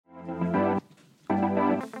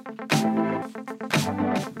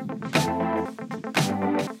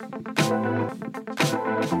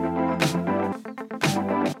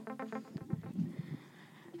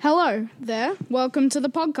Hello there, welcome to the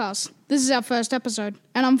podcast. This is our first episode,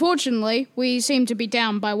 and unfortunately, we seem to be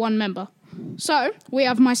down by one member. So, we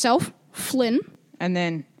have myself, Flynn. And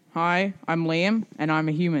then, hi, I'm Liam, and I'm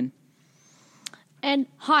a human. And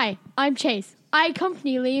hi, I'm Chase. I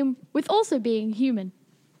accompany Liam with also being human.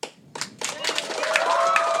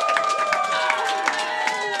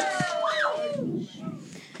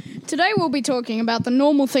 Today we'll be talking about the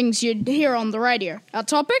normal things you'd hear on the radio. Our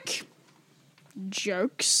topic?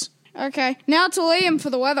 Jokes. Okay, now to Liam for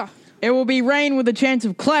the weather. It will be rain with a chance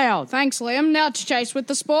of clouds. Thanks, Liam. Now to Chase with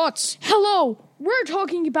the sports. Hello, we're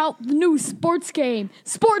talking about the new sports game.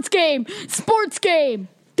 Sports game! Sports game!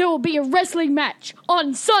 There will be a wrestling match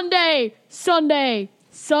on Sunday!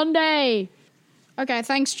 Okay,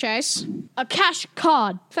 thanks, Chase. A cash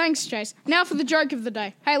card. Thanks, Chase. Now for the joke of the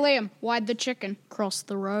day. Hey, Liam, why'd the chicken cross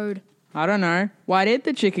the road? I don't know. Why did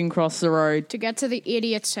the chicken cross the road? To get to the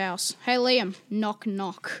idiot's house. Hey, Liam, knock,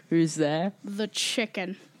 knock. Who's there? The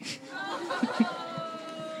chicken.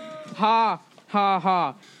 Ha, ha,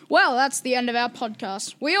 ha. Well, that's the end of our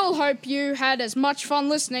podcast. We all hope you had as much fun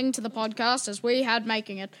listening to the podcast as we had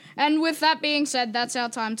making it. And with that being said, that's our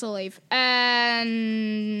time to leave. And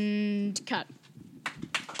cut.